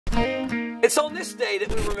It's on this day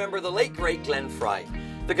that we remember the late great Glenn Frey.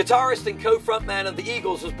 The guitarist and co-frontman of the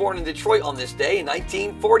Eagles was born in Detroit on this day in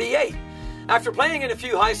 1948. After playing in a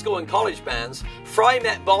few high school and college bands, Frey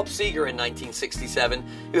met Bob Seger in 1967,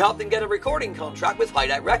 who helped him get a recording contract with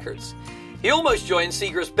Hideout Records. He almost joined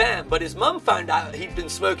Seger's band, but his mum found out he'd been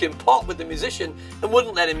smoking pot with the musician and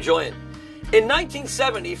wouldn't let him join. In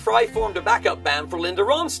 1970, Frey formed a backup band for Linda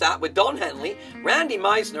Ronstadt with Don Henley, Randy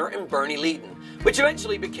Meisner and Bernie Leadon, which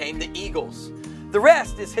eventually became the Eagles. The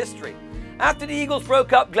rest is history. After the Eagles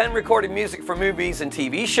broke up, Glenn recorded music for movies and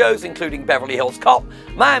TV shows, including Beverly Hills Cop,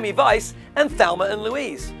 Miami Vice, and Thelma and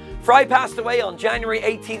Louise. Frey passed away on January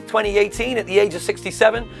 18, 2018 at the age of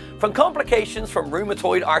 67 from complications from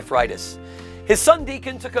rheumatoid arthritis. His son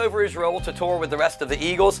Deacon took over his role to tour with the rest of the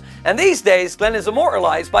Eagles, and these days Glenn is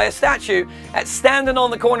immortalized by a statue at Standing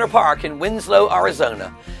on the Corner Park in Winslow,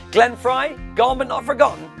 Arizona. Glenn Frey, gone but not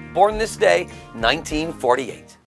forgotten, born this day, 1948.